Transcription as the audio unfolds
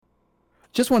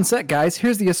Just one sec, guys.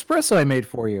 Here's the espresso I made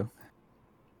for you.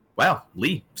 Wow,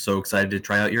 Lee, so excited to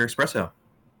try out your espresso.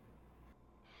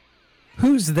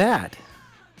 Who's that?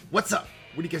 What's up?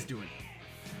 What are you guys doing?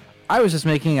 I was just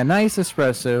making a nice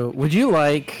espresso. Would you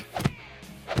like...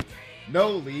 No,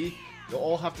 Lee. You'll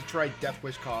all have to try Death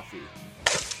Wish coffee.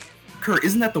 Kurt,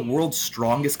 isn't that the world's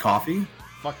strongest coffee?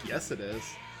 Fuck yes, it is.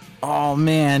 Oh,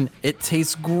 man. It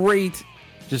tastes great.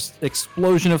 Just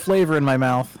explosion of flavor in my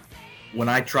mouth. When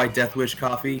I try Death Wish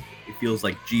coffee, it feels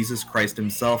like Jesus Christ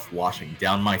himself washing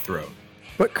down my throat.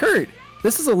 But Kurt,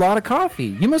 this is a lot of coffee.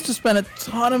 You must have spent a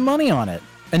ton of money on it.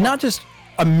 And not just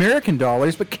American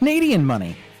dollars, but Canadian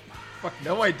money. Fuck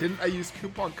no, I didn't. I used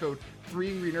coupon code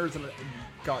 3AngryNerds and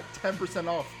got 10%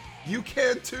 off. You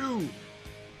can too!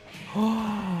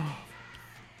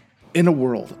 In a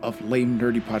world of lame,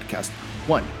 nerdy podcasts,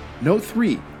 one, no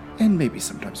three, and maybe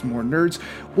sometimes more nerds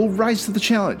will rise to the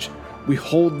challenge. We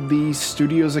hold these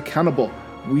studios accountable.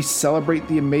 We celebrate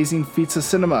the amazing feats of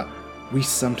cinema. We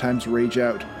sometimes rage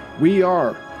out. We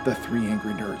are the 3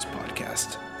 Angry Nerds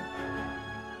podcast.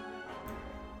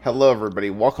 Hello,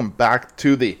 everybody. Welcome back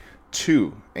to the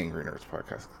 2 Angry Nerds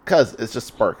podcast. Because it's just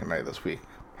Spark and I this week.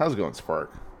 How's it going,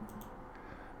 Spark?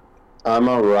 I'm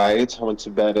alright. I went to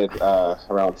bed at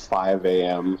around 5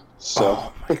 a.m.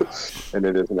 So, and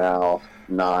it is now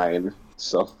 9.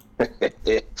 So,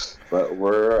 but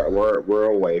we're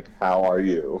awake. How are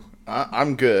you?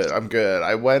 I'm good.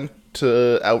 I went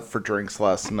out for drinks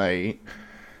last night,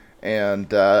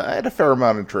 and I had a fair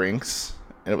amount of drinks,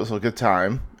 and it was a good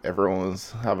time. Everyone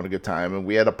was having a good time, and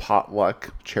we had a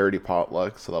charity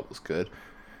potluck, so that was good.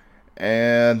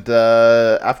 And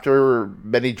after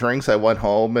many drinks, I went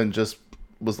home and just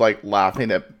was like laughing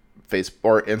at Facebook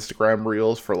or Instagram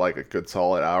reels for like a good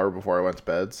solid hour before I went to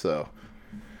bed. So,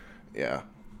 yeah.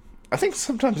 I think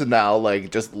sometimes now,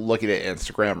 like, just looking at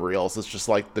Instagram reels is just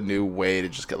like the new way to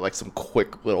just get like some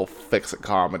quick little fix of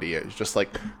comedy. It's just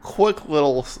like quick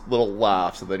little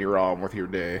laughs, and then you're on with your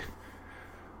day.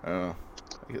 I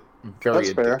get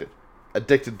very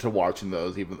addicted to watching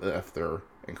those, even if they're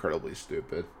incredibly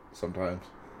stupid sometimes.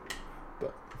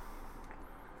 But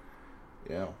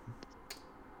yeah.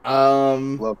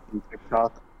 Love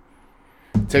TikTok.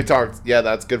 TikTok, yeah,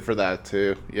 that's good for that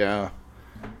too. Yeah.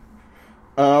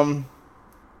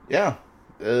 Yeah.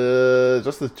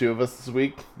 Just the two of us this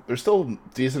week. There's still a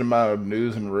decent amount of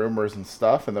news and rumors and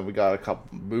stuff, and then we got a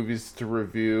couple movies to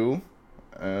review.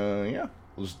 Yeah,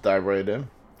 we'll just dive right in.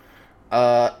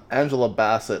 Angela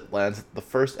Bassett lands the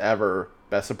first ever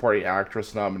Best Supporting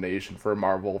Actress nomination for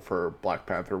Marvel for Black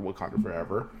Panther: Wakanda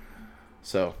Forever.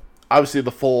 So, obviously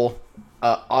the full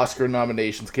Oscar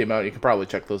nominations came out. You can probably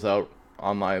check those out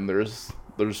online. There's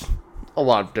a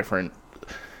lot of different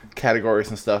categories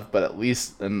and stuff, but at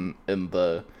least in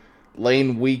the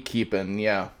lane we keep in,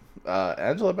 yeah,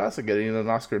 Angela Bassett getting an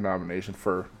Oscar nomination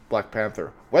for Black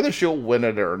Panther. Whether she'll win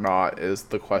it or not is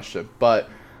the question, but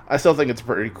I still think it's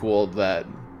pretty cool that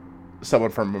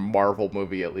someone from a Marvel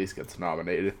movie at least gets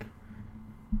nominated.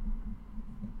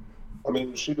 I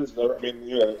mean, she deserved it.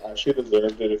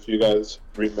 If you guys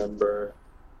remember,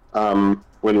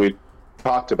 when we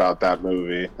talked about that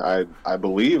movie, I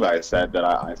believe I said that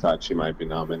I thought she might be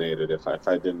nominated. If I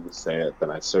didn't say it, then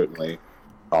I certainly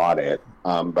thought it.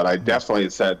 But I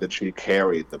definitely said that she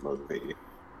carried the movie,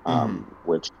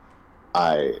 which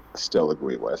I still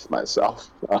agree with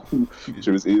myself. She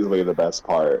was easily the best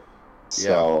part.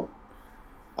 So,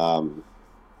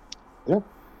 yeah.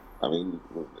 I mean,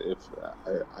 if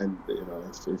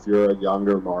you're a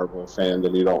younger Marvel fan,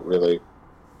 then you don't really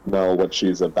know what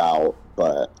she's about.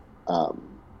 But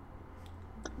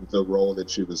the role that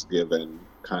she was given,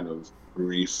 kind of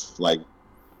grief, like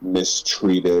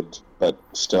mistreated, but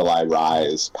still I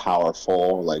rise,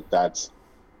 powerful. Like that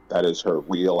is her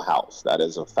wheelhouse. That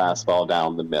is a fastball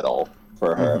down the middle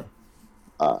for her.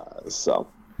 So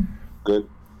good.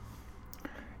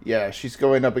 Yeah, she's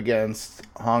going up against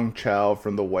Hong Chow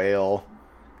from The Whale,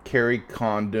 Carrie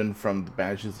Condon from The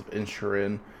Banshees of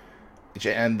Inisherin,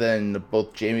 and then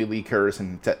both Jamie Lee Curtis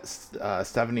and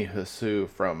Stephanie Hsu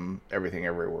from Everything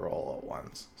Everywhere All at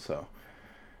Once. So,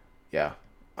 yeah.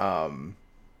 I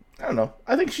don't know.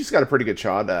 I think she's got a pretty good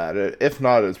shot at it. If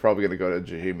not, it's probably going to go to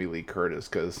Jamie Lee Curtis,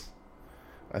 because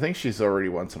I think she's already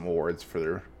won some awards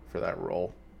for that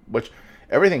role. Which,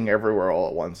 Everything Everywhere All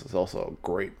at Once is also a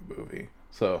great movie.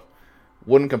 So,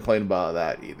 wouldn't complain about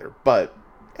that either. But,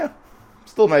 yeah,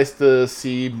 still nice to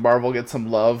see Marvel get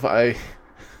some love. I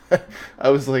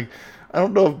was like, I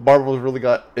don't know if Marvel's really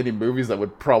got any movies that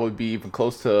would probably be even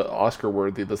close to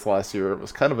Oscar-worthy this last year. It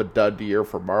was kind of a dud year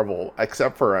for Marvel,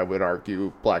 except for, I would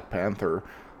argue, Black Panther.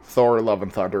 Thor: Love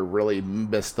and Thunder really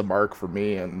missed the mark for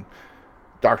me, and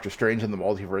Doctor Strange and the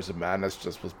Multiverse of Madness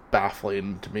just was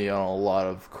baffling to me on a lot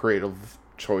of creative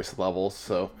choice levels.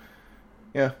 So,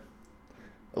 yeah,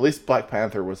 at least Black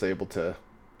Panther was able to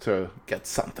get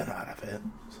something out of it.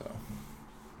 So,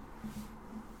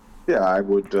 Yeah, I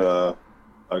would.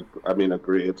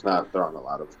 Agree. There aren't a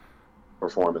lot of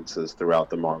performances throughout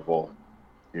the Marvel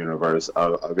universe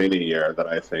of any year that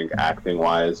I think acting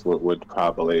wise would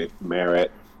probably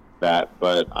merit that.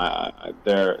 But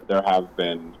there have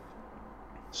been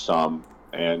some,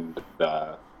 and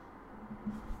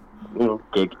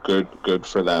good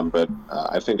for them. But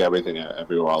I think Everything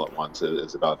Everywhere All at Once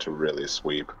is about to really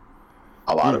sweep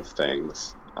a lot of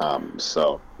things.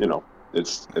 So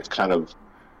it's kind of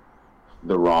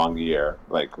the wrong year.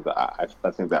 Like I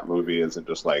think that movie isn't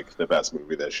just like the best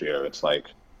movie this year. It's like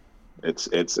it's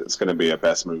going to be a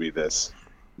best movie this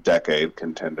decade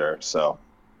contender. So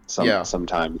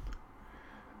sometimes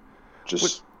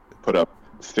just put up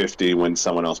 50 when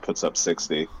someone else puts up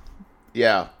 60.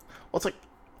 Yeah. Well, it's like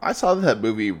I saw that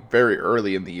movie very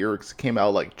early in the year because it came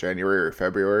out like January or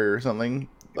February or something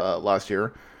last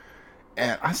year.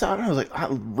 And I saw it and I was like, I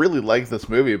really like this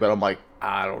movie, but I'm like,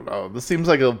 I don't know. This seems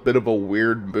like a bit of a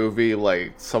weird movie.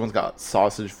 Like, someone's got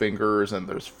sausage fingers and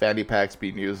there's fanny packs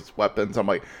being used as weapons. I'm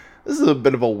like, this is a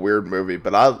bit of a weird movie,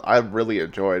 but I really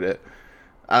enjoyed it.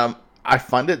 I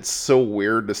find it so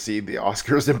weird to see the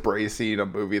Oscars embracing a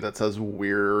movie that's as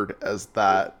weird as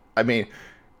that. I mean,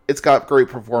 it's got great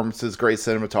performances, great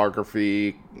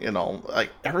cinematography, like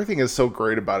everything is so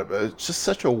great about it, but it's just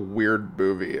such a weird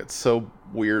movie. It's so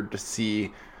weird to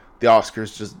see the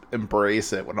Oscars just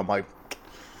embrace it when I'm like,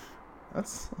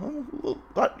 that's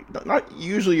not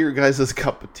usually your guys'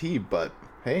 cup of tea, but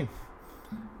hey,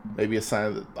 maybe a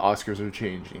sign that the Oscars are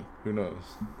changing. Who knows?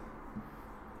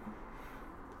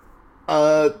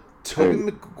 Tobey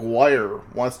Maguire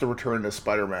wants to return to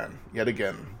Spider-Man yet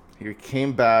again. He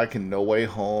came back in No Way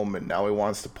Home, and now he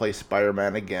wants to play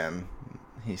Spider-Man again.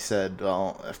 He said,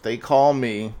 well, if they call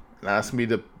me and ask me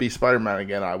to be Spider-Man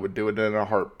again, I would do it in a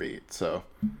heartbeat. So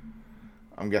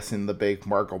I'm guessing the big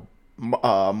Marvel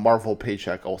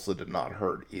paycheck also did not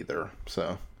hurt either.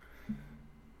 So,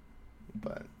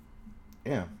 but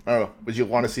yeah, I don't know. Would you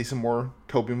want to see some more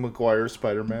Tobey Maguire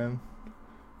Spider-Man?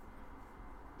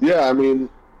 Yeah, I mean,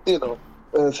 I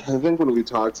think when we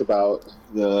talked about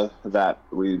that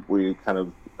we kind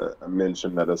of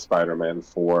mentioned that a Spider-Man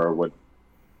 4 would,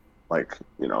 like,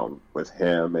 with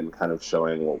him and kind of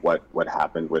showing what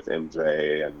happened with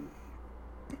MJ, and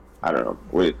I don't know.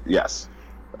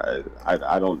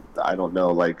 I don't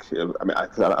know. Like, I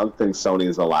don't think Sony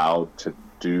is allowed to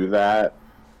do that.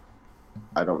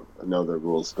 I don't know the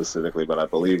rules specifically, but I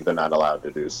believe they're not allowed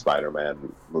to do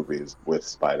Spider-Man movies with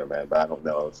Spider-Man. But I don't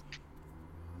know if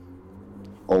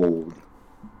old.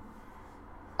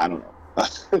 I don't know.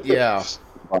 Yeah.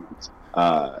 But,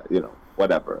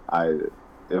 whatever.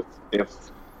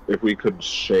 If we could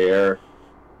share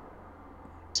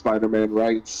Spider-Man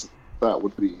rights, that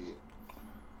would be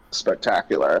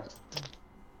spectacular.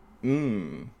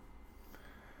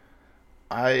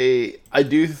 I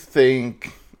do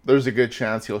think there's a good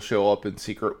chance he'll show up in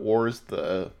Secret Wars.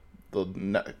 I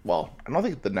don't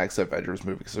think the next Avengers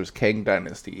movie, because there's Kang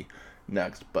Dynasty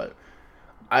next, but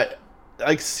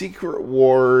Secret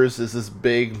Wars is this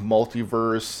big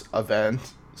multiverse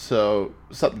event, so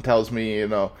something tells me,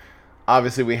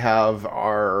 obviously we have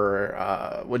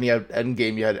our, when you had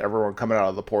Endgame, you had everyone coming out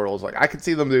of the portals. Like, I could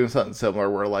see them doing something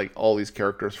similar where, like, all these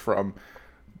characters from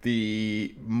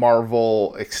the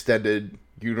Marvel extended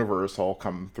universe all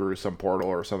come through some portal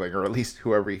or something, or at least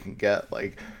whoever you can get.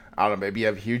 Like, I don't know, maybe you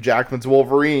have Hugh Jackman's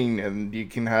Wolverine, and you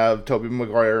can have Tobey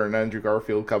Maguire and Andrew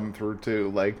Garfield coming through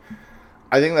too. Like,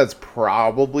 I think that's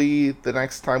probably the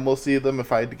next time we'll see them,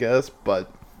 if I had to guess.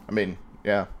 But, I mean,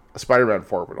 yeah, a Spider-Man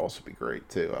 4 would also be great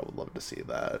too. I would love to see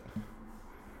that.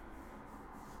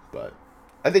 But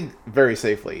I think very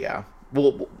safely, yeah.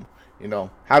 We'll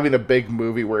having a big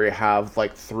movie where you have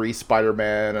like 3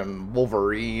 Spider-Man and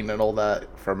Wolverine and all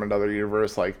that from another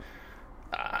universe, like,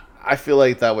 I feel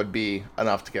like that would be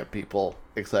enough to get people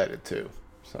excited too.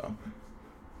 So,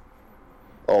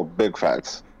 oh, big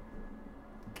facts.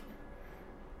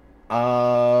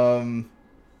 Cool.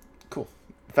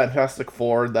 Fantastic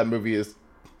Four. That movie is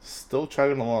still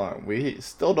chugging along. We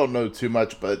still don't know too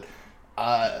much, but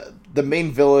the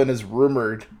main villain is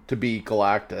rumored to be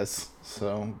Galactus.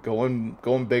 So going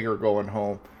big or going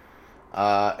home.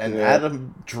 And yeah.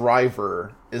 Adam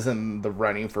Driver is in the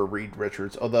running for Reed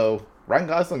Richards, although Ryan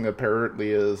Gosling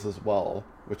apparently is as well,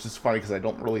 which is funny because I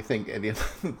don't really think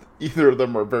either of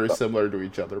them are very similar to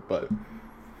each other. But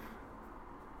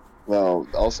well,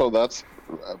 also that's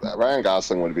Ryan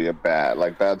Gosling would be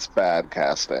that's bad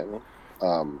casting.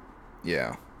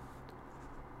 Yeah.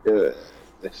 Uh,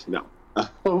 no.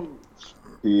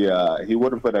 He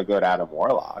would have been a good Adam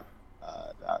Warlock.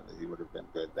 He would have been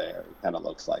good there. He kind of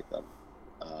looks like them.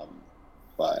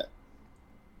 But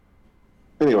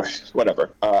anyway,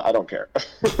 whatever. I don't care.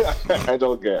 I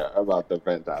don't care about the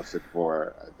Fantastic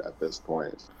Four at this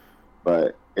point.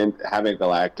 But in having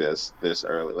Galactus this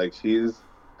early,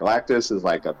 Galactus is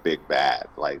like a big bad.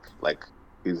 Like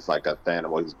he's like a Thanos.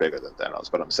 Well, he's bigger than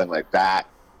Thanos. But I'm saying like that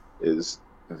is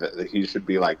he should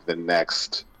be like the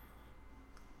next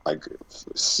like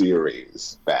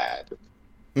series bad.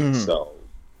 Mm-hmm. So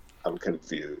I'm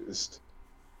confused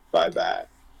by that.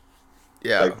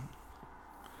 Yeah. Like,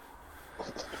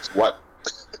 what?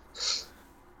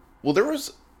 Well, there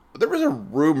was a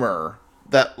rumor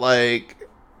that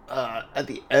at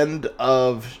the end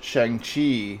of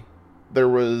Shang-Chi, there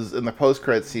was in the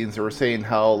post-credit scenes they were saying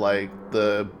how like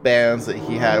the bands that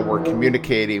he had were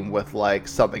communicating with like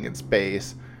something in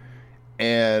space,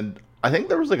 and I think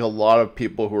there was like a lot of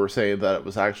people who were saying that it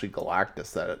was actually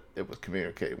Galactus that it was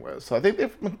communicating with. So I think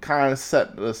they've been kind of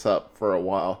setting this up for a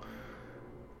while.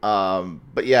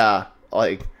 But yeah,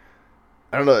 like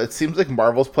I don't know. It seems like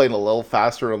Marvel's playing a little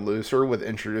faster and looser with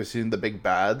introducing the big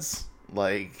bads.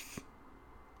 Like,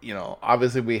 you know,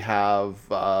 obviously we have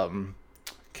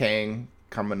Kang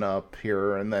coming up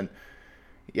here, and then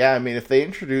yeah, I mean, if they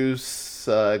introduce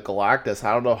Galactus,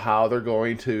 I don't know how they're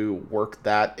going to work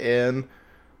that in.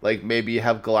 Like, maybe you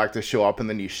have Galactus show up and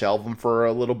then you shelve him for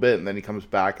a little bit, and then he comes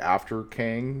back after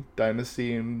Kang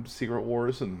Dynasty and Secret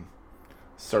Wars and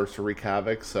starts to wreak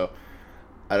havoc. So,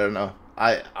 I don't know.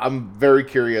 I'm very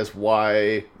curious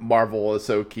why Marvel is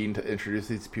so keen to introduce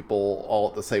these people all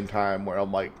at the same time, where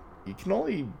I'm like, you can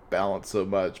only balance so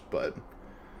much, but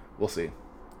we'll see.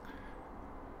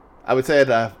 I would say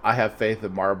that I have faith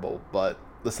in Marvel, but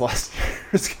this last year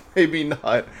has maybe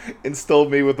not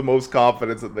instilled me with the most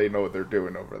confidence that they know what they're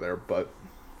doing over there, but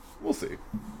we'll see.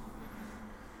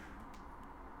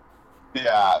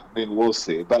 Yeah, I mean, we'll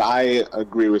see. But I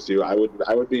agree with you. I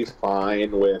would be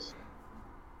fine with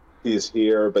he's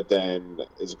here, but then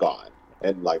is gone,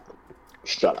 and like,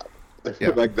 shut up. Yeah.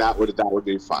 Like that would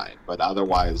be fine. But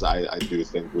otherwise, I do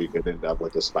think we could end up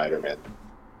with a Spider-Man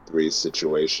 3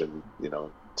 situation. You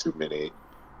know, too many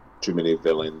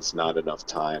villains, not enough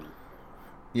time.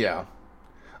 Yeah.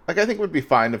 Like, I think it would be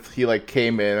fine if he, like,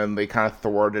 came in and they kind of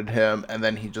thwarted him, and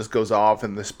then he just goes off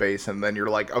into space, and then you're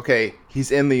like, okay,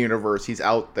 he's in the universe, he's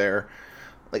out there.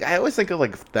 Like, I always think of,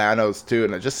 like, Thanos, too,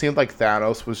 and it just seemed like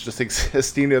Thanos was just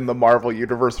existing in the Marvel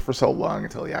universe for so long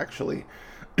until he actually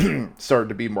started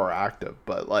to be more active.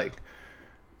 But, like,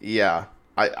 yeah,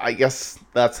 I guess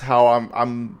that's how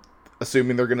I'm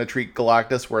assuming they're going to treat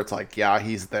Galactus, where it's like, yeah,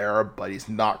 he's there, but he's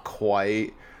not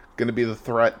quite going to be the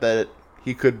threat that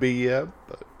he could be yet,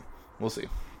 but we'll see.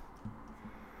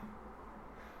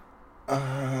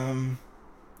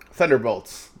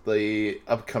 Thunderbolts, the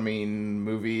upcoming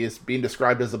movie, is being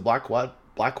described as a Black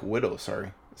Widow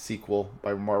sequel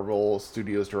by Marvel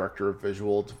Studios director of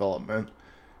visual development,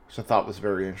 which I thought was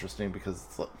very interesting because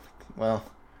it's like, well,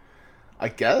 I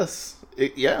guess I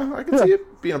can see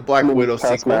it being a Black Widow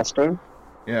sequel. Taskmaster.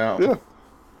 Yeah.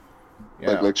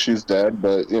 Like she's dead,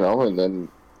 but you know, and then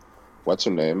what's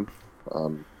her name?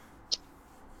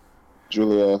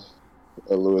 Julia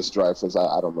Louis-Dreyfus.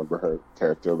 I don't remember her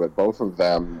character, but both of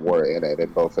them were in it,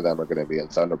 and both of them are going to be in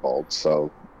Thunderbolts.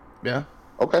 So yeah,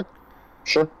 okay,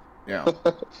 sure, yeah,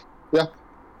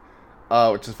 yeah.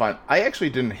 Which is fine. I actually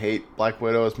didn't hate Black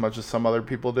Widow as much as some other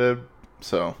people did,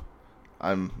 so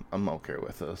I'm okay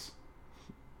with this.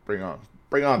 Bring on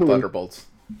Thunderbolts.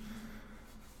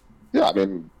 Yeah, I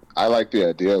mean, I like the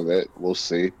idea of it. We'll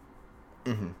see.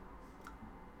 Mm-hmm.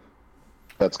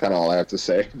 That's kind of all I have to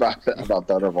say about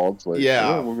Thunderbolts. Like,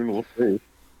 yeah, we'll see.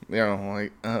 You know,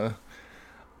 like,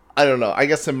 I don't know. I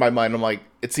guess in my mind, I'm like,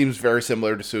 it seems very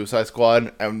similar to Suicide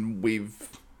Squad, and we've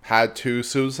had 2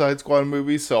 Suicide Squad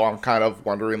movies, so I'm kind of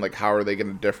wondering, like, how are they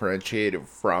going to differentiate it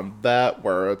from that,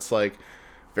 where it's, like,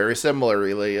 very similar,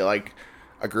 really, like,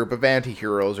 a group of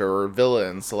anti-heroes or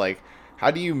villains. So, like, how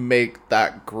do you make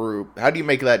that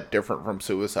different from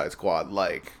Suicide Squad?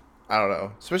 Like, I don't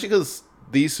know. Especially because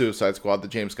the Suicide Squad, the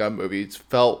James Gunn movies,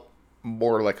 felt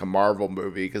more like a Marvel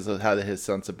movie because it had his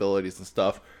sensibilities and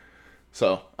stuff.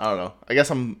 So, I don't know. I guess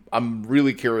I'm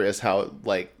really curious how,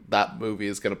 like, that movie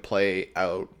is going to play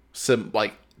out,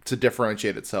 to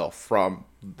differentiate itself from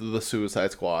the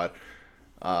Suicide Squad.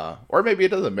 Or maybe it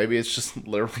doesn't. Maybe it's just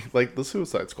literally like the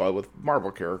Suicide Squad with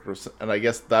Marvel characters. And I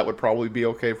guess that would probably be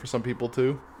okay for some people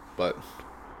too. But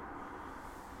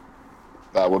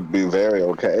That would be very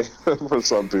okay for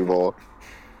some people.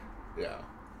 Yeah.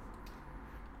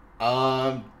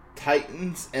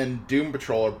 Titans and Doom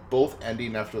Patrol are both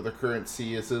ending after the current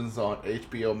seasons on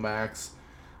HBO Max.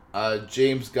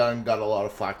 James Gunn got a lot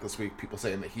of flack this week, people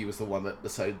saying that he was the one that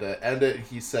decided to end it.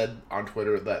 He said on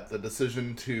Twitter that the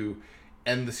decision to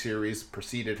end the series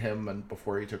preceded him and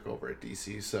before he took over at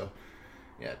DC. So,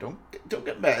 yeah, don't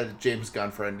get mad at James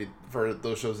Gunn for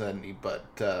those shows ending.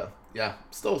 But yeah,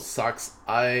 still sucks.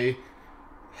 I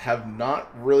have not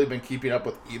really been keeping up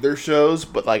with either shows,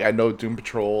 but like I know Doom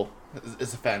Patrol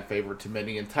is a fan favorite to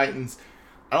many, and Titans.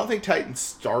 I don't think Titans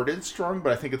started strong,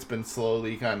 but I think it's been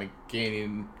slowly kind of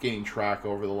gaining track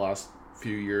over the last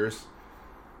few years.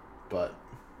 But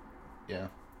yeah,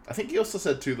 I think he also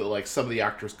said too that like some of the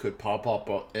actors could pop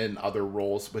up in other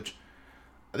roles, which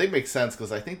I think makes sense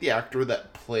because I think the actor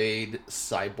that played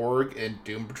Cyborg in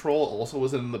Doom Patrol also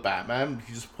was in the Batman.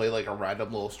 He just played like a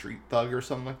random little street thug or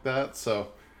something like that. So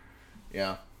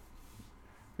yeah,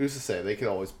 who's to say? They could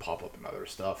always pop up in other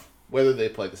stuff. Whether they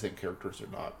play the same characters or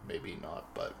not, maybe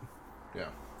not, but yeah.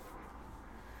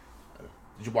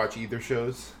 Did you watch either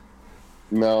shows?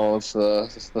 No, it's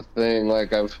the thing.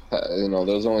 Like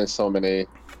there's only so many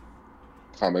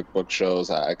comic book shows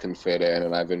I can fit in,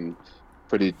 and I've been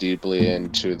pretty deeply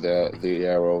into the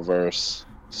Arrowverse.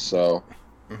 So,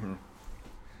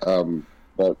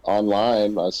 but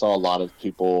online, I saw a lot of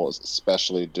people,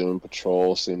 especially Doom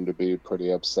Patrol, seem to be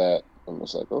pretty upset. I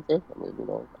was like, okay, I mean,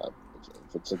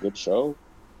 if it's a good show,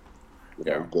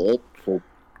 good.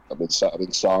 I've been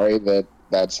sorry that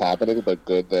that's happening, but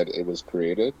good that it was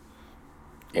created.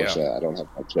 Which I don't have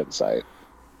much insight.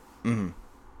 Mm-hmm.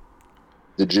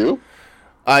 Did you?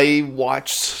 I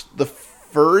watched the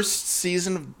first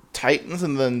season of Titans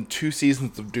and then 2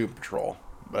 seasons of Doom Patrol,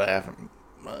 but I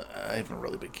haven't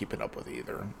really been keeping up with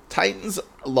either. Titans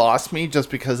lost me just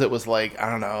because it was like, I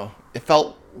don't know, it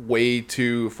felt way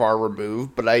too far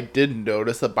removed, but I did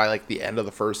notice that by like the end of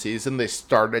the first season, they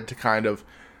started to kind of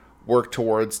work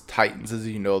towards Titans as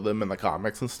you know them in the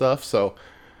comics and stuff. So,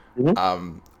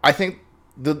 I think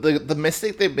the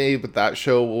mistake they made with that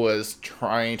show was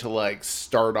trying to like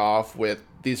start off with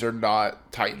these are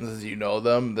not Titans as you know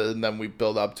them, and then we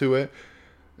build up to it.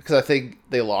 Because I think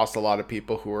they lost a lot of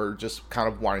people who were just kind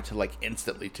of wanting to like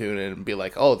instantly tune in and be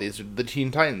like, oh, these are the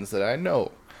Teen Titans that I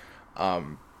know.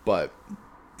 But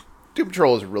Doom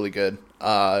Patrol is really good.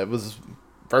 It was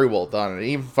very well done. And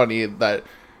even funny that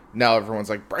now everyone's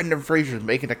like, Brendan Fraser's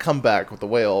making a comeback with The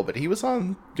Whale, but he was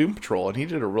on Doom Patrol and he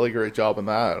did a really great job in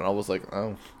that. And I was like,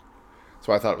 oh.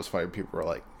 So I thought it was funny. People were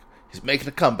like, he's making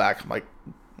a comeback. I'm like,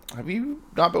 have you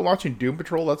not been watching Doom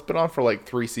Patrol? That's been on for like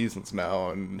 3 seasons now,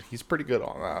 and he's pretty good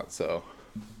on that. So,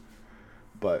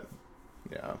 but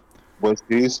yeah, was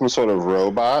he some sort of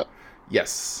robot?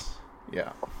 Yes.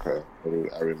 Yeah. Okay,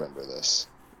 I remember this.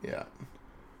 Yeah.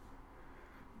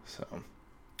 So,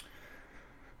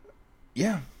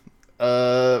 yeah.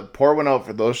 Pour one out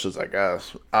for those shows, I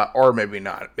guess, or maybe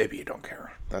not. Maybe you don't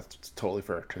care. That's totally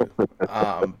fair too.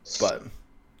 But.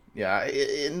 Yeah,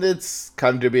 and it's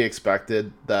kind of to be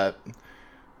expected that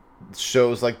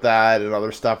shows like that and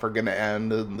other stuff are going to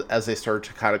end as they start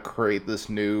to kind of create this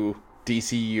new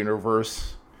DC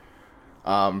universe.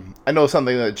 I know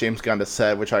something that James Gunn has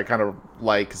said, which I kind of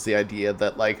like, is the idea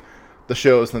that like the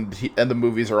shows and the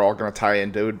movies are all going to tie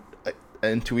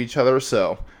into each other.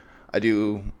 So I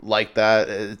do like that.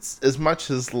 It's as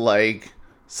much as like.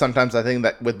 Sometimes I think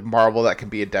that with Marvel that can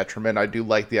be a detriment. I do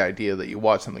like the idea that you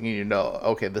watch something and you know,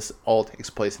 okay, this all takes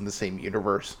place in the same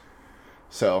universe.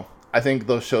 So I think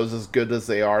those shows, as good as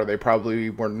they are, they probably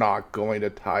were not going to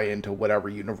tie into whatever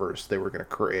universe they were going to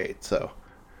create. So,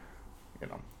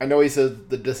 I know he said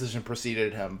the decision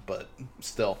preceded him, but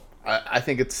still, I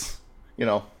think it's,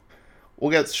 we'll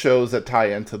get shows that tie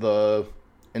into the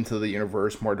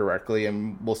universe more directly,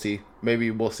 and we'll see.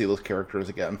 Maybe we'll see those characters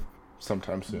again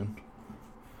sometime soon.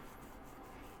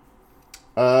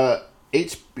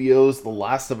 HBO's The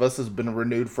Last of Us has been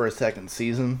renewed for a 2nd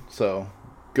season, so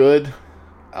good.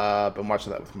 Been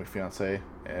watching that with my fiance,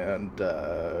 and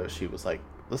she was like,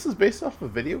 "This is based off a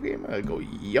video game?" And I go,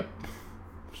 "Yep."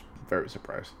 Very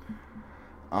surprised.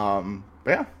 But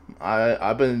yeah,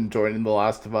 I've been enjoying The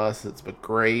Last of Us. It's been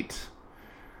great.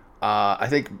 I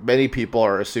think many people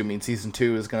are assuming season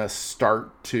 2 is going to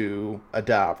start to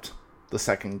adapt the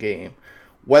second game.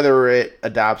 Whether it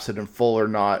adapts it in full or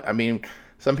not, I mean,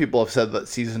 some people have said that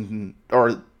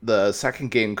the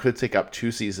second game could take up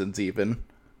 2 seasons even.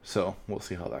 So we'll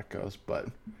see how that goes. But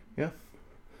yeah,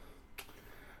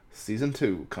 season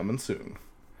 2 coming soon.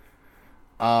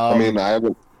 I mean, I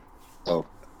haven't. Oh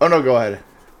no, go ahead.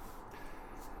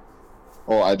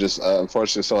 Well, I just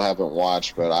unfortunately still haven't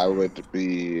watched, but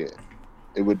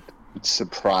it would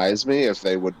surprise me if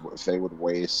they would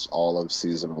waste all of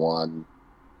season one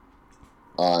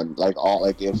on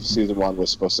if season one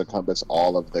was supposed to encompass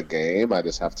all of the game. I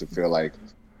just have to feel like,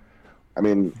 I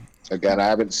mean, again, I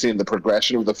haven't seen the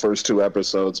progression of the first 2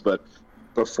 episodes, but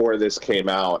before this came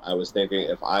out, I was thinking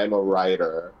if I'm a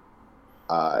writer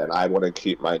and I want to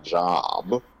keep my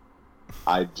job,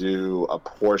 I do a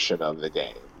portion of the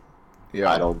game. Yeah.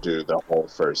 I don't do the whole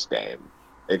first game,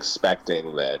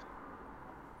 expecting that,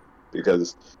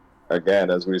 because, again,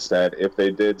 as we said, if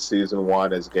they did season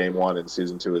 1 as game 1 and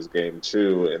season 2 as game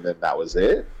 2, and then that was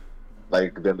it,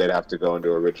 like, then they'd have to go into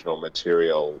original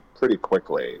material pretty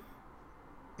quickly.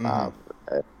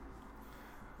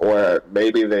 Or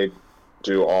maybe they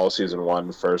do all season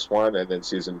 1 first one, and then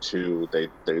season 2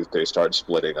 they start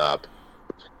splitting up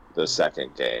the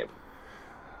second game.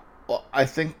 Well, I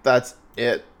think that's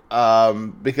it,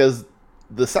 because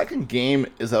the second game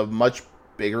is a much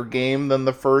bigger game than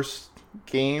the first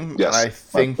game. Yes, and I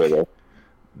think much bigger.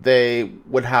 they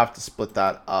would have to split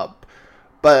that up.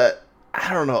 But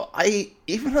I don't know.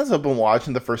 Even as I've been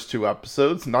watching the first 2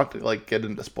 episodes, not to like get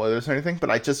into spoilers or anything, but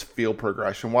I just feel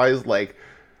progression wise, like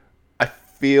I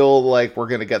feel like we're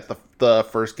gonna get the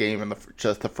first game and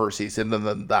just the first season, and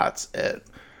then that's it.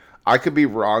 I could be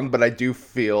wrong, but I do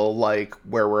feel like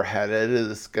where we're headed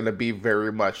is gonna be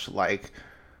very much like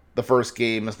the first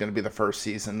game is gonna be the first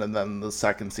season, and then the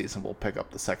second season will pick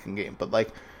up the second game. But like,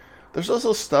 there's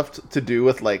also stuff to do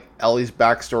with like Ellie's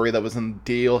backstory that was in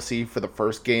DLC for the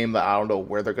first game that I don't know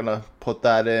where they're gonna put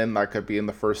that in. That could be in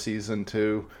the first season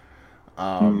too.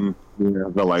 Yeah,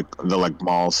 the like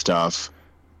mall stuff.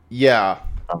 Yeah,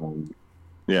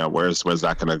 Yeah, where's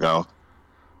that gonna go?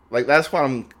 like that's what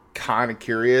I'm kind of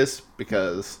curious,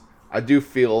 because I do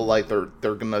feel like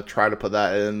they're gonna try to put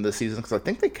that in the season, because I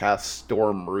think they cast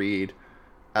Storm Reed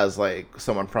as like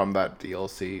someone from that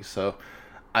DLC. So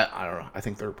I don't know. I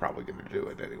think they're probably gonna do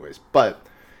it anyways. But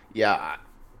yeah,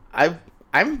 I'm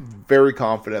very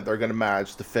confident they're gonna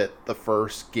manage to fit the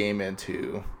first game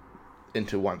into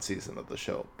one season of the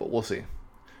show. But we'll see.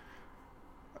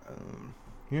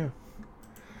 Yeah.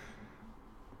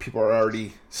 People are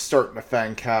already starting to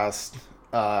fan cast.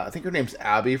 I think her name's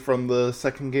Abby from the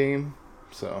second game,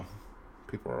 so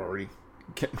people are already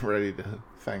getting ready to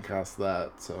fan cast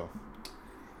that. So,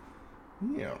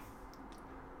 yeah.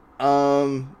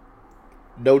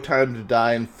 No Time to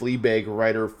Die and Fleabag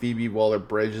writer Phoebe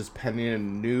Waller-Bridge is penning a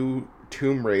new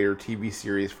Tomb Raider TV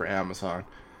series for Amazon.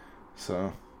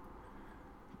 So,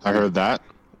 I heard that.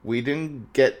 we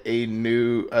didn't get a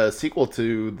new sequel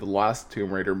to the last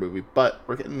Tomb Raider movie, but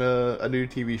we're getting a new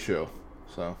TV show.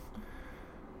 So,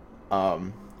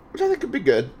 which I think could be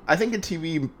good. I think a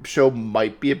TV show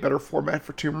might be a better format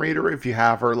for Tomb Raider if you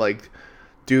have her like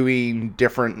doing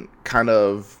different kind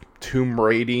of tomb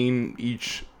raiding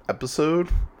each episode.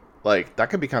 Like, that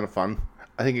could be kind of fun.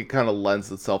 I think it kind of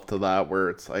lends itself to that, where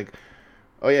it's like,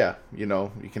 oh yeah, you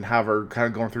know, you can have her kind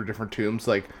of going through different tombs,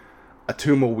 like a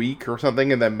tomb a week or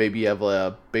something, and then maybe you have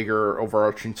a bigger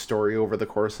overarching story over the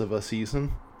course of a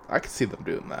season. I could see them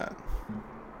doing that.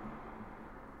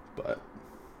 But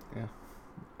yeah,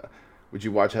 would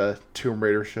you watch a Tomb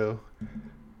Raider show?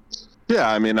 Yeah,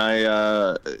 I mean,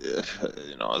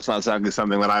 it's not exactly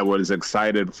something that I was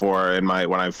excited for when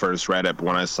I first read it, but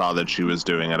when I saw that she was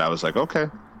doing it, I was like, okay.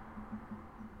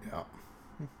 Yeah.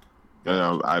 You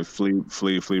know,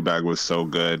 Fleabag was so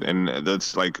good, and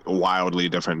that's like wildly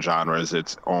different genres.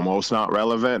 It's almost not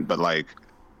relevant, but like,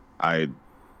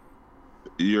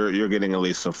 you're getting at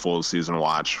least a full season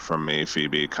watch from me,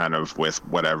 Phoebe, kind of with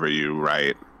whatever you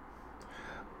write.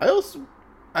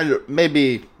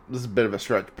 Maybe this is a bit of a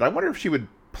stretch, but I wonder if she would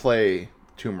play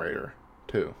Tomb Raider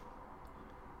too.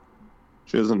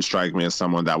 She doesn't strike me as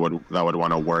someone that would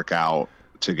want to work out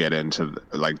to get into,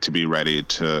 like, to be ready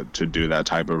to do that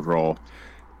type of role.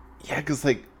 Yeah, because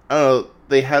like, I don't know,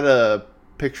 they had a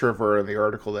picture of her in the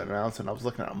article that announced it, and I was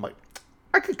looking at it, I'm like,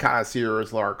 I could kind of see her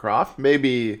as Lara Croft.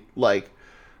 Maybe, like,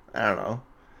 I don't know,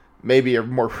 maybe a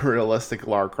more realistic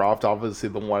Lara Croft. Obviously,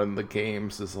 the one in the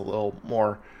games is a little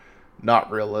more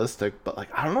not realistic, but like,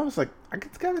 I don't know, it's like, I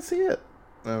could kind of see it.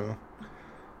 I don't know.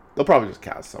 They'll probably just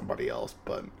cast somebody else,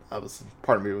 but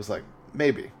part of me was like,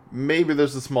 maybe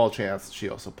there's a small chance she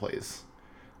also plays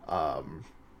Lara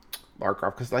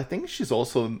Croft, because I think she's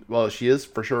also, well, she is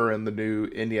for sure in the new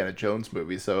Indiana Jones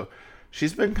movie, so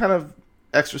she's been kind of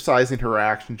exercising her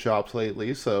action chops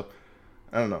lately, so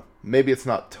I don't know, maybe it's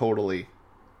not totally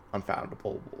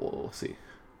unfoundable. We'll see.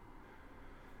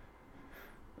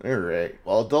 Alright,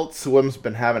 well, Adult Swim's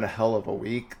been having a hell of a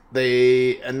week.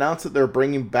 They announced that they're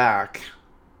bringing back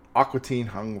Aqua Teen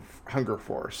Hunger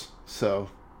Force. So,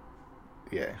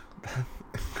 yeah,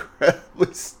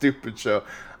 incredibly stupid show.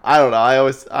 I don't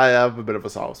know. I have a bit of a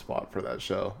soft spot for that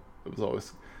show. It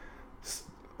was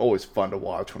always fun to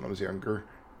watch when I was younger.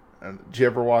 And did you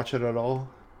ever watch it at all?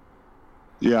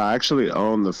 Yeah, I actually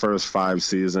own the first 5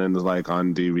 seasons like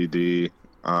on DVD.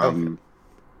 Okay.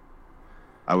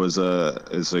 I was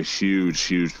a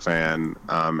huge fan,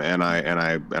 and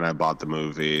I bought the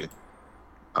movie,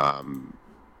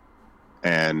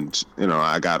 and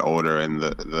I got older and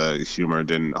the humor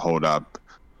didn't hold up.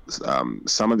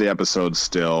 Some of the episodes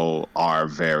still are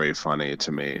very funny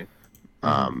to me,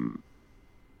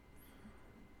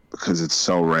 because it's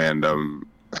so random.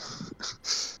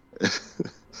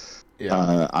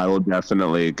 Yeah. I will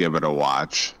definitely give it a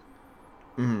watch.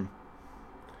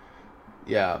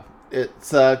 Yeah.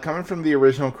 It's coming from the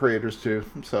original creators too,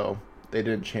 so they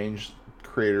didn't change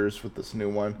creators with this new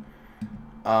one.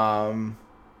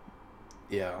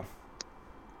 Yeah.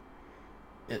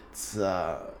 It's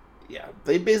yeah.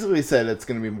 They basically said it's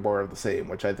going to be more of the same,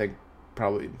 which I think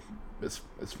probably is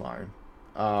fine.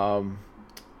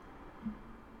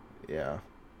 Yeah.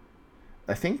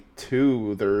 I think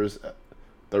too there's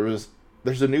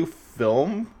a new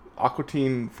film, Aqua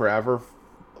Teen Forever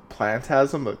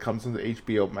Plantasm, that comes into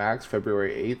HBO Max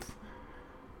February 8th.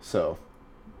 So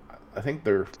I think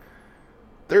they're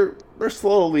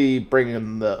slowly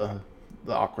bringing the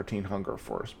Aqua Teen Hunger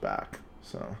Force back.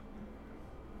 So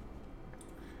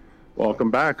Welcome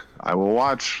back. I will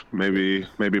watch. Maybe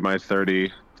my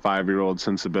 35-year-old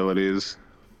sensibilities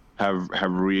have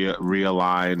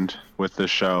realigned with the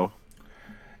show.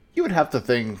 you would have to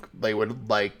think they would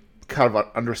like kind of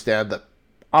understand that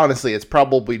honestly it's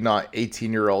probably not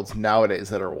 18-year-olds nowadays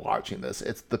that are watching this.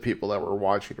 It's the people that were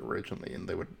watching originally, and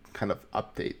they would kind of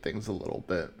update things a little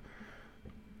bit.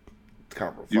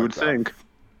 Kind of reflect You would that. think.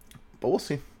 But we'll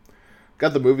see.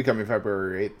 Got the movie coming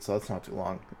February 8th, so that's not too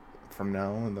long from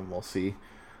now, and then we'll see.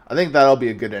 I think that'll be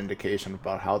a good indication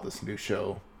about how this new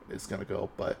show is going to go,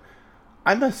 but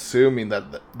I'm assuming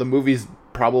that the movie's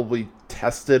probably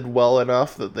tested well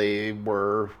enough that they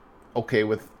were okay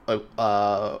with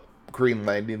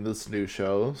greenlighting this new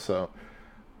show, so,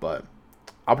 but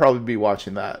I'll probably be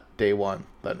watching that day one,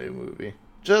 that new movie,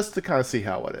 just to kind of see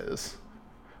how it is.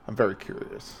 I'm very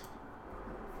curious.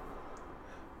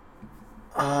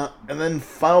 And then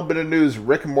final bit of news,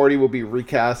 Rick and Morty will be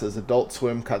recast as Adult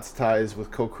Swim cuts ties with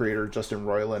co-creator Justin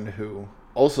Roiland, who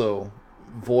also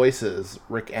voices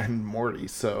Rick and Morty,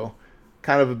 so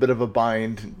kind of a bit of a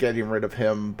bind getting rid of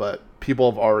him, but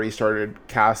people have already started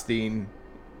casting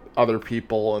other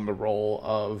people in the role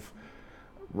of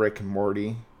Rick and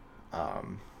Morty.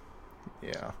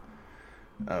 Yeah.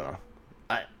 I don't know.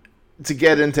 To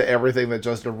get into everything that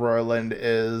Justin Roiland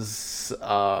is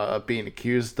being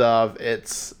accused of,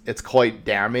 it's quite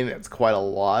damning. It's quite a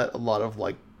lot of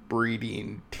like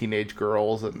breeding teenage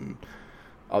girls and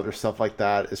other stuff like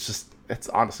that. It's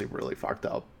honestly really fucked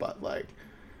up. But like,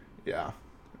 yeah,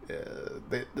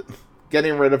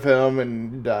 getting rid of him,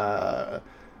 and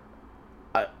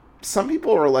some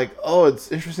people are like, oh,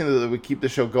 it's interesting that we keep the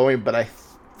show going. But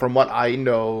from what I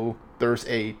know, there's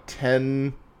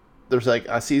like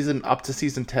a season up to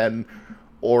season 10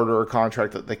 order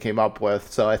contract that they came up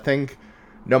with. So I think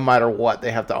no matter what,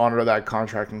 they have to honor that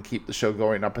contract and keep the show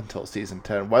going up until season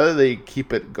 10. Whether they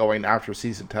keep it going after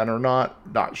season 10 or not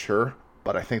sure.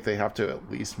 But I think they have to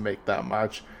at least make that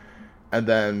much and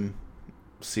then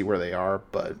see where they are.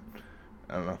 But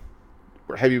I don't know.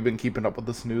 Have you been keeping up with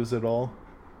this news at all?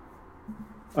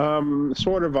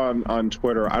 Sort of on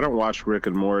Twitter. I don't watch Rick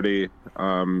and Morty.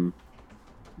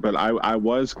 But I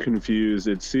was confused.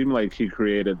 It seemed like he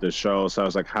created the show, so I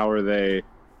was like, how are they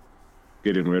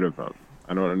getting rid of him?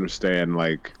 I don't understand.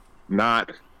 Like,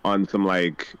 not on some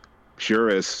like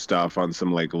purist stuff, on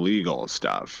some like legal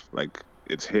stuff. Like,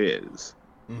 it's his.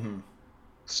 Mm-hmm.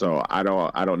 So I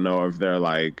don't know if they're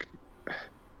like,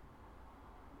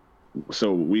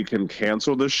 so we can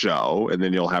cancel the show and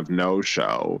then you'll have no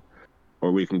show,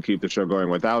 or we can keep the show going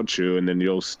without you and then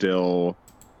you'll still,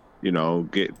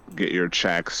 get your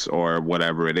checks or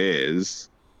whatever it is.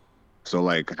 So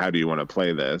like, how do you want to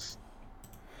play this?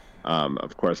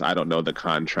 Of course, I don't know the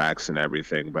contracts and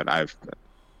everything, but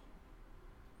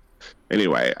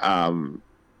anyway, I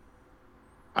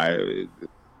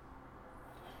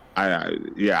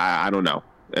don't know.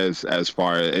 As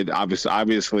far as it,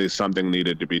 obviously something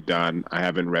needed to be done. I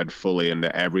haven't read fully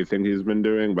into everything he's been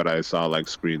doing, but I saw like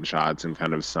screenshots and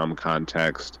kind of some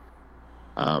context.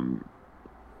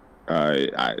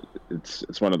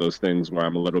 It's one of those things where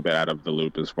I'm a little bit out of the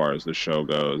loop as far as the show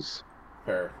goes.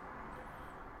 Fair.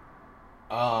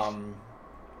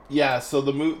 Yeah, so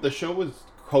the show was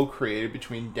co-created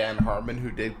between Dan Harmon,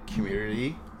 who did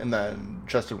Community, and then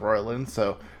Justin Roiland.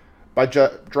 So by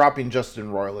dropping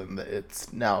Justin Roiland,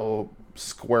 it's now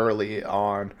squarely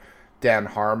on Dan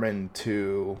Harmon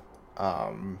to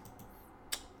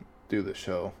do the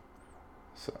show.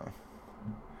 So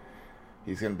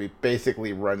he's going to be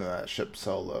basically running that ship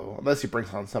solo, unless he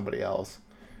brings on somebody else.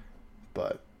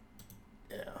 But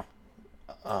yeah,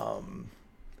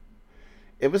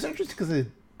 it was interesting because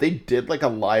they did like a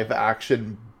live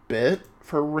action bit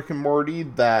for Rick and Morty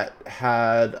that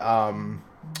had it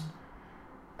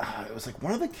was like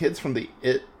one of the kids from the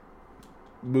It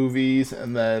movies,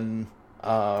 and then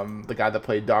the guy that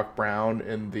played Doc Brown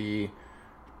in the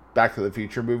Back to the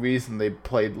Future movies, and they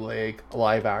played like a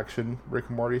live action Rick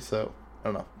and Morty. So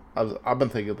I don't know. I've been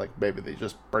thinking like maybe they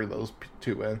just bring those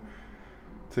two in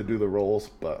to do the roles,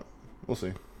 but we'll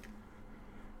see.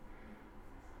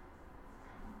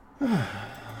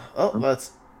 Oh,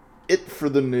 that's it for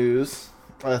the news.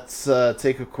 Let's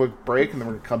take a quick break, and then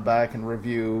we're going to come back and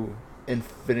review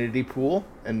Infinity Pool,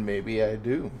 and maybe I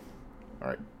do. All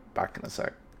right, back in a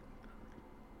sec.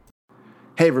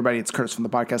 Hey everybody, it's Curtis from the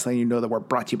podcast letting you know that we're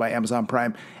brought to you by Amazon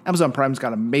Prime. Amazon Prime's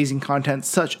got amazing content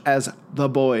such as The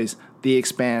Boys, The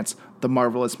Expanse, The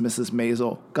Marvelous Mrs.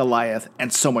 Maisel, Goliath,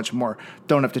 and so much more.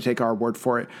 Don't have to take our word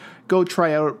for it. Go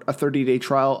try out a 30-day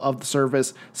trial of the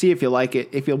service. See if you like it.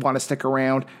 If you want to stick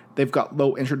around, they've got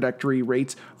low introductory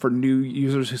rates for new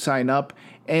users who sign up.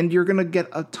 And you're going to get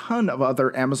a ton of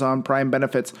other Amazon Prime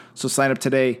benefits. So sign up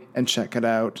today and check it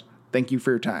out. Thank you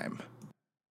for your time.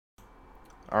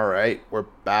 All right, we're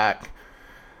back.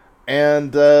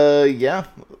 And yeah,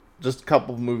 just a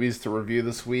couple of movies to review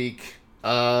this week.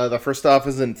 The first off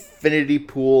is Infinity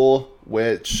Pool,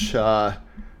 which man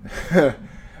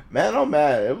oh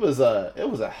man, it was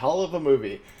a hell of a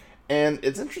movie. And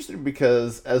it's interesting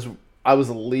because as I was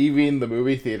leaving the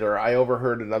movie theater, I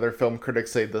overheard another film critic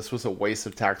say this was a waste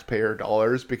of taxpayer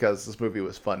dollars because this movie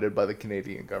was funded by the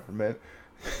Canadian government.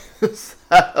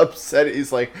 Upset.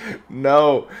 He's like,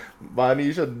 no,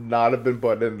 money should not have been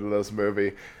put into this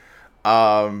movie.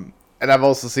 And I've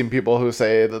also seen people who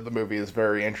say that the movie is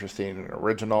very interesting and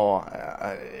original.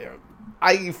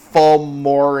 I fall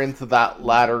more into that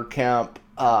latter camp.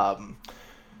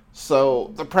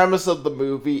 So the premise of the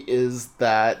movie is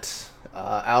that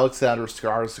Alexander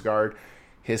Skarsgård,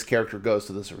 his character goes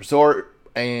to this resort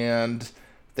and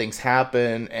things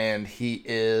happen, and he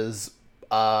is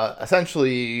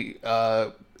essentially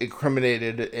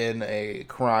incriminated in a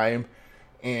crime,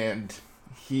 and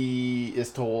he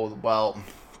is told, well,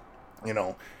 you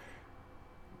know,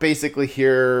 basically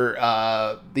here,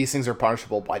 these things are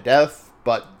punishable by death,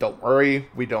 but don't worry,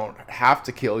 we don't have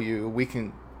to kill you. We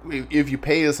can, if you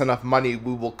pay us enough money,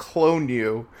 we will clone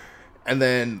you, and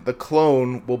then the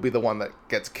clone will be the one that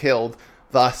gets killed,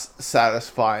 thus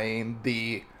satisfying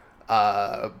the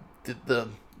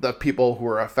people who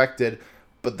are affected.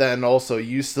 But then also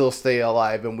you still stay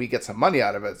alive and we get some money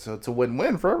out of it. So it's a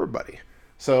win-win for everybody.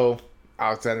 So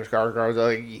Alexander Skarsgård's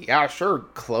like, yeah, sure,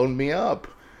 clone me up.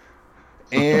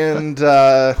 And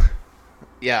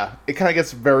yeah, it kind of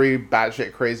gets very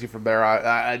batshit crazy from there.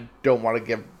 I don't want to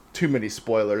give too many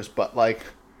spoilers, but like,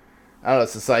 I don't know,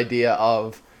 it's this idea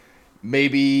of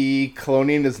maybe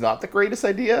cloning is not the greatest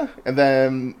idea. And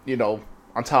then, you know,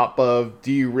 on top of,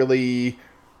 do you really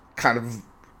kind of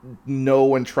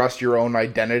know and trust your own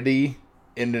identity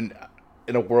in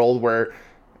a world where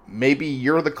maybe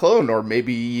you're the clone, or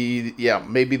maybe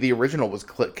the original was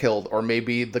killed, or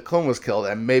maybe the clone was killed,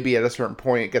 and maybe at a certain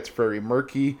point it gets very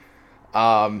murky.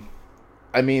 I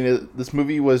mean, this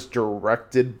movie was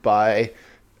directed by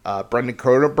Brendan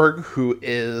Cronenberg, who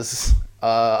is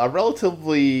a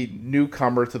relatively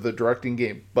newcomer to the directing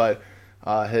game, but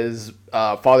his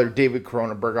father, David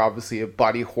Cronenberg, obviously a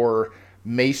body horror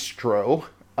maestro.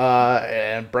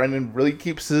 And Brendan really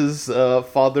keeps his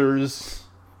father's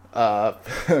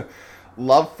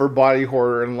love for body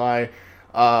horror in line.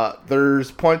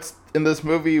 There's points in this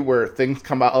movie where things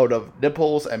come out of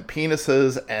nipples and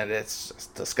penises, and it's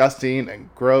just disgusting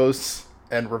and gross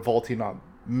and revolting on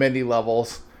many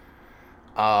levels.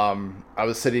 I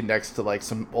was sitting next to like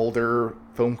some older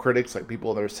film critics, like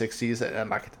people in their 60s,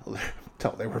 and I could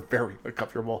tell they were very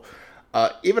uncomfortable.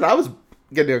 Even I was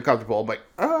getting uncomfortable. I'm like,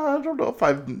 I don't know if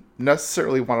I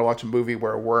necessarily want to watch a movie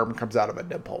where a worm comes out of a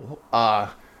nipple.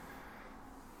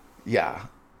 Yeah,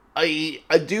 I've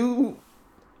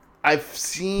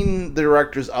seen the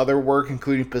director's other work,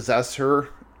 including Possessor,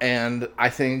 and I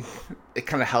think it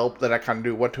kind of helped that I kind of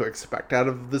knew what to expect out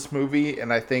of this movie.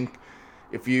 And I think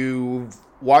if you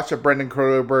watch a Brendan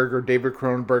Cronenberg or David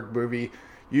Cronenberg movie,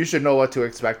 you should know what to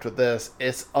expect with this.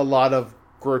 It's a lot of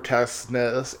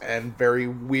grotesqueness and very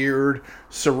weird,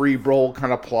 cerebral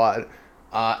kind of plot.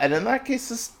 And in that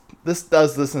case, this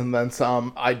does this and then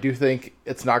some. I do think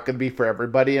it's not going to be for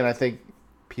everybody, and I think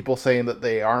people saying that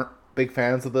they aren't big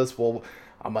fans of this, well,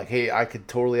 I'm like, hey, I could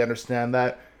totally understand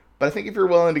that. But I think if you're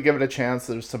willing to give it a chance,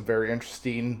 there's some very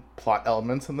interesting plot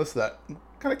elements in this that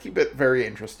kind of keep it very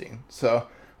interesting. So,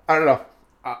 I don't know.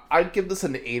 I'd give this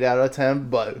an 8 out of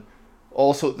 10, but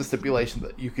also with the stipulation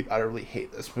that you could utterly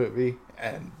hate this movie,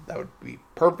 and that would be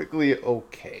perfectly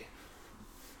okay.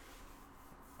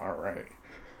 All right.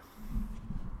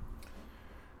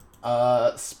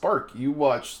 Spark, you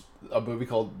watched a movie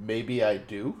called Maybe I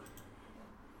Do?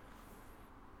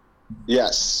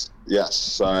 Yes.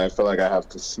 I feel like I have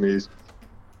to sneeze.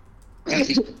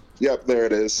 Yep, there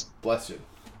it is. Bless you.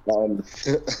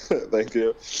 Thank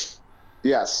you.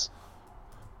 Yes.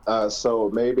 So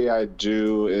Maybe I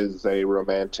Do is a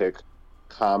romantic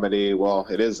comedy. Well,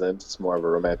 it isn't. It's more of a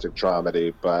romantic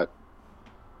dramedy, but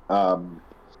I'm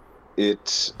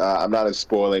not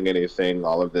spoiling anything.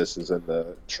 All of this is in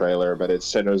the trailer, but it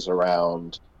centers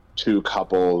around two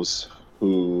couples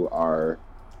who are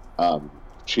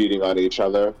cheating on each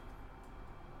other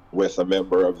with a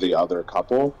member of the other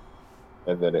couple,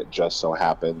 and then it just so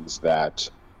happens that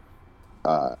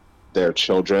their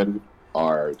children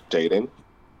are dating,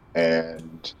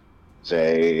 and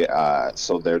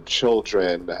so their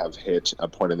children have hit a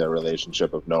point in their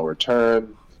relationship of no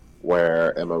return,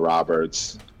 where Emma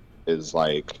Roberts is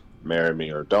like, marry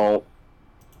me or don't,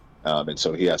 and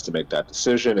so he has to make that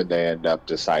decision, and they end up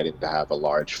deciding to have a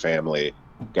large family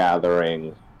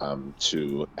gathering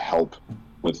to help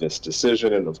with this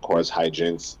decision. And of course,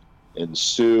 hijinks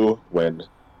ensue when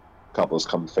couples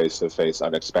come face to face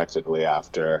unexpectedly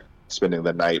after spending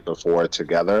the night before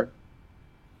together.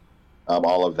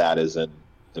 All of that is in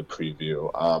the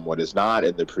preview. What is not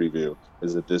in the preview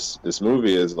is that this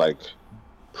movie is like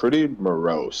pretty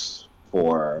morose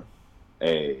for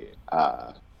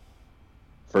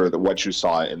what you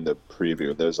saw in the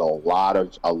preview. There's a lot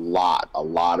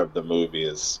of the movie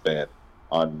is spent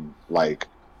on like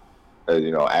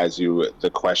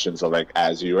the questions of like,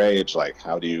 as you age, like,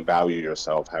 how do you value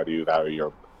yourself, how do you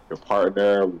value your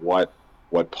partner, what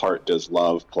part does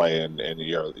love play in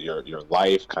your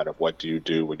life, kind of what do you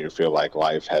do when you feel like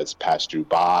life has passed you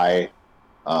by.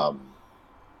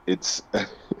 It's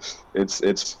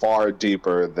it's far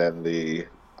deeper than the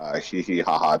hee hee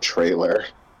ha ha trailer.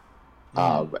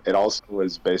 It also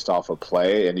is based off a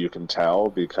play, and you can tell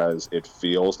because it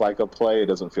feels like a play. It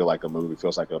doesn't feel like a movie. It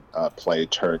feels like a play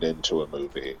turned into a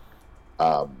movie.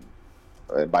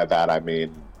 And by that I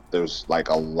mean there's like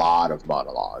a lot of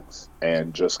monologues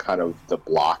and just kind of the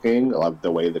blocking of the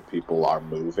way that people are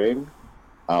moving.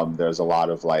 There's a lot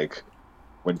of like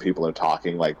when people are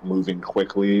talking, like moving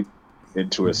quickly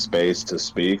into a space to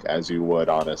speak as you would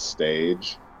on a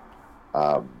stage.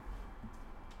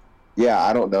 Yeah,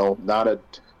 I don't know.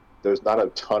 There's not a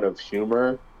ton of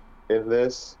humor in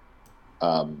this.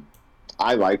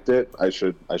 I liked it. I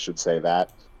should say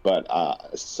that. But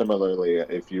similarly,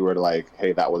 if you were like,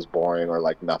 "Hey, that was boring," or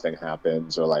like nothing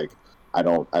happens, or like I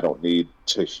don't need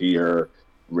to hear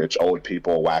rich old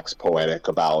people wax poetic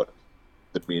about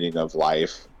the meaning of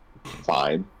life,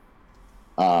 fine.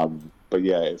 But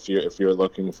yeah, if you're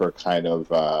looking for kind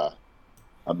of a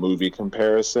movie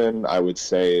comparison, I would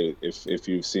say if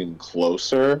you've seen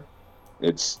Closer,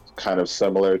 it's kind of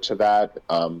similar to that.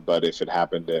 But if it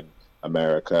happened in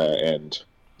America and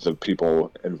the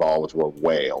people involved were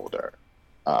way older,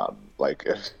 like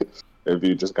if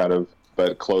you just kind of,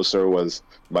 but Closer was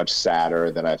much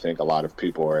sadder than I think a lot of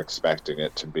people were expecting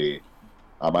it to be.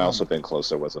 I also think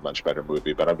Closer was a much better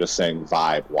movie, but I'm just saying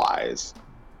vibe wise,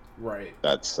 right?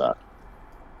 That's a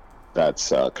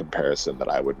comparison that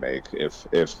I would make. If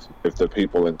the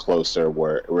people in Closer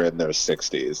were in their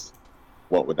 60s,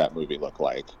 what would that movie look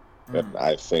like? And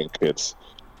I think it's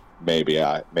maybe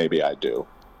I do.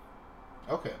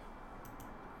 Okay.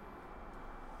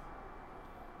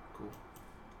 Cool.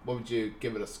 What would you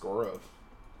give it a score of?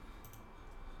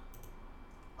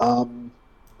 I'm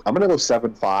gonna go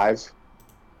 7.5.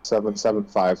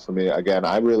 7.5 for me. Again,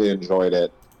 I really enjoyed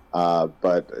it.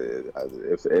 But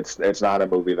if it's not a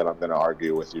movie that I'm going to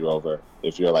argue with you over.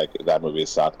 If you're like, that movie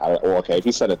sucked, okay, if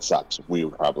you said it sucked, we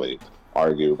would probably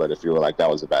argue. But if you were like, that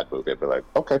was a bad movie, I'd be like,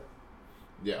 okay,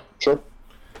 yeah, sure,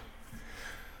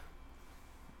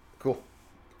 cool.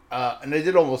 And I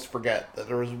did almost forget that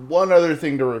there was one other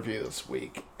thing to review this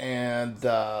week, and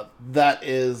that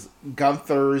is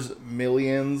Gunther's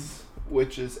Millions,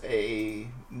 which is a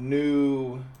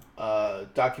new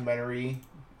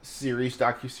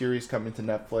docu-series coming to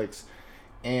Netflix,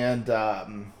 and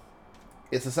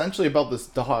it's essentially about this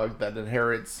dog that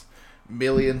inherits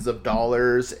millions of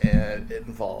dollars, and it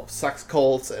involves sex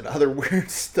cults and other weird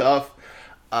stuff.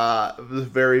 It was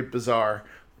very bizarre.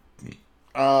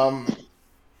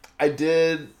 I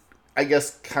did, I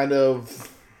guess, kind of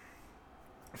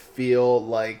feel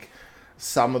like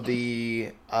some of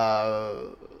the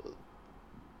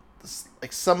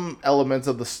like some elements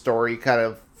of the story kind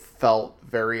of felt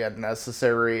very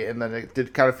unnecessary, and then it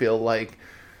did kind of feel like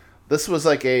this was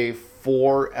like a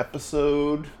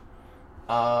 4-episode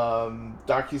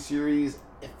docuseries.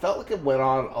 It felt like it went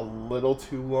on a little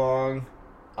too long,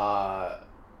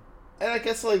 and I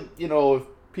guess, like, you know, if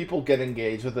people get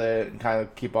engaged with it and kind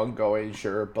of keep on going,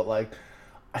 sure, but like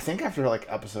I think after like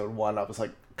episode 1 I was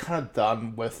like kind of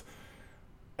done with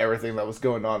everything that was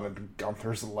going on in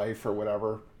Gunther's life or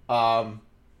whatever.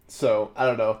 So I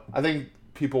don't know. I think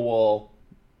people will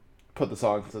put this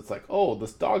on because it's like, oh,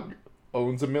 this dog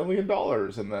owns $1 million,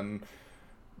 and then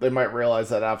they might realize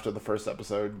that after the first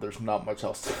episode, there's not much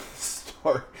else to the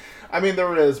story. I mean,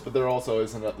 there is, but there also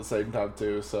isn't at the same time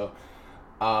too. So,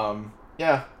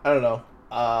 yeah, I don't know.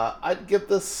 I'd give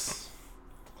this,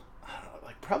 I don't know,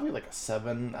 like probably like a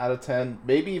 7 out of 10,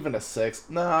 maybe even a 6.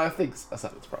 No, I think a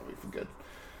 7's probably for good.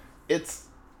 It's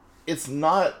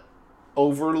not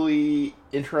overly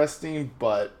interesting,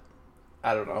 but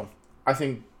I don't know. I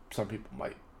think some people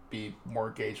might be more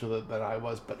engaged with it than I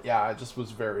was, but yeah, I just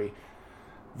was very,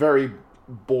 very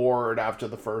bored after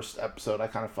the first episode. I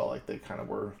kind of felt like they kind of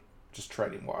were just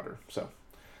treading water. So,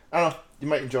 I don't know. You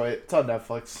might enjoy it. It's on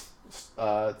Netflix.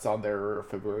 It's on there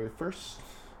February 1st.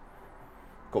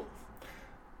 Cool.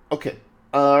 Okay.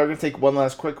 We're going to take one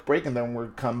last quick break, and then we'll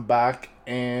come back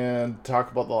and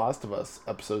talk about The Last of Us,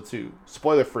 Episode 2.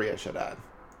 Spoiler free, I should add.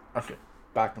 Okay.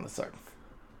 Back in a second.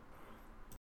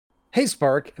 Hey,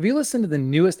 Spark, have you listened to the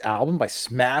newest album by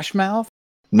Smash Mouth?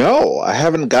 No, I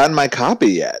haven't gotten my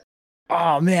copy yet.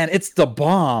 Oh, man, it's the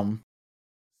bomb.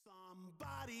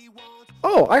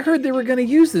 Oh, I heard they were going to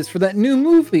use this for that new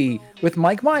movie with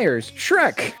Mike Myers,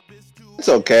 Shrek. It's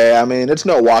okay. I mean, it's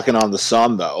no walking on the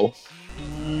sun, though.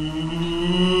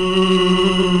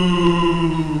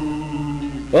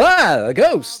 Ah, a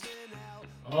ghost.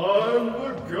 I'm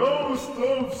the ghost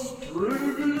of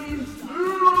streaming future.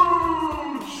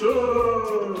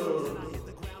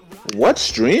 What's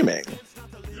streaming?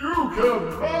 You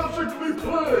can magically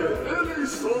play any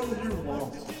song you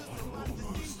want on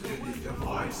almost any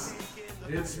device.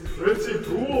 It's pretty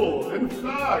cool. In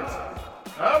fact,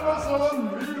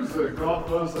 Amazon Music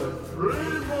offers a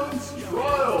 3-month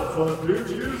trial for new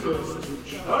users to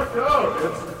check out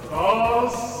its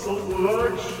vast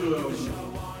selection.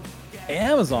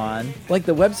 Amazon? Like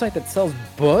the website that sells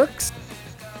books?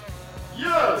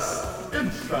 Yes, in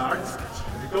fact,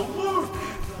 take a look.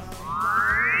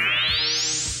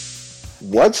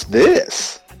 What's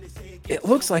this? It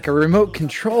looks like a remote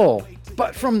control,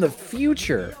 but from the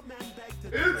future.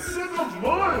 It's a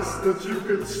device that you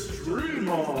can stream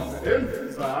on. In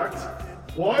fact,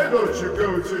 why don't you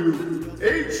go to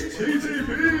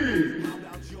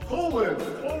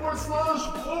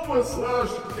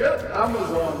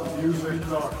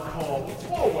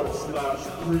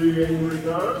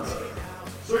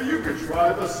so you can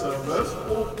try the service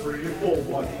for free for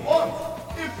 1 month.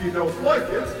 If you don't like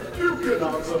it, you can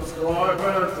unsubscribe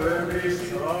at any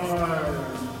time.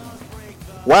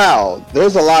 Wow,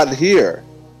 there's a lot here.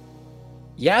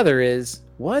 Yeah, there is.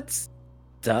 What's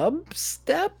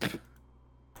dubstep?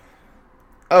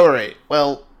 Alright,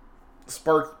 well,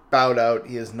 Spark bowed out.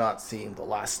 He has not seen The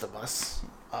Last of Us.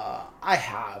 I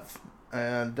have.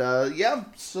 And, yeah,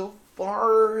 so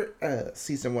far,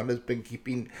 Season 1 has been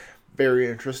keeping very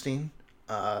interesting.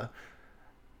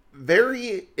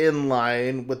 Very in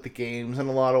line with the games in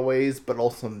a lot of ways, but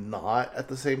also not at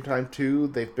the same time, too.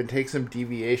 They've been taking some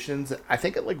deviations, I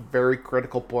think at, like, very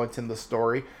critical points in the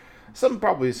story. Some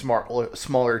probably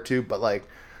smaller, too, but, like,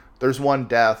 there's one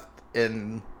death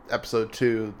in Episode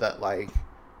 2 that, like,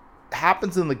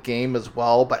 happens in the game as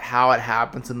well, but how it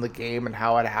happens in the game and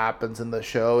how it happens in the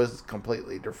show is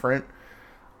completely different.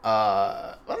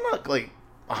 I'm not, like,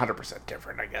 100%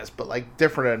 different, I guess, but, like,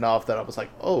 different enough that I was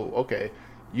like, oh, okay,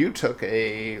 you took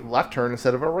a left turn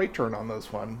instead of a right turn on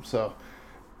this one, so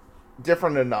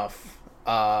different enough.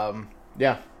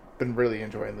 Yeah, been really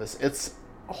enjoying this. It's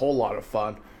a whole lot of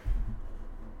fun.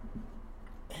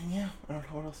 And yeah, I don't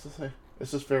know what else to say.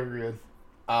 It's just very good.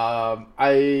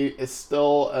 I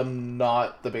still am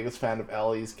not the biggest fan of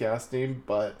Ellie's casting,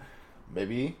 but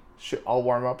maybe I'll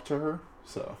warm up to her,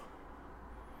 so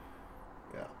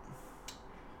yeah.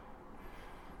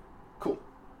 Cool.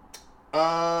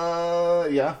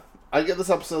 Yeah, I give this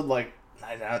episode like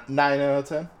 9 out of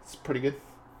 10. It's pretty good.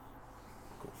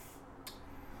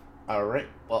 All right.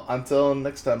 Well, until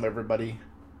next time, everybody.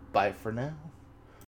 Bye for now.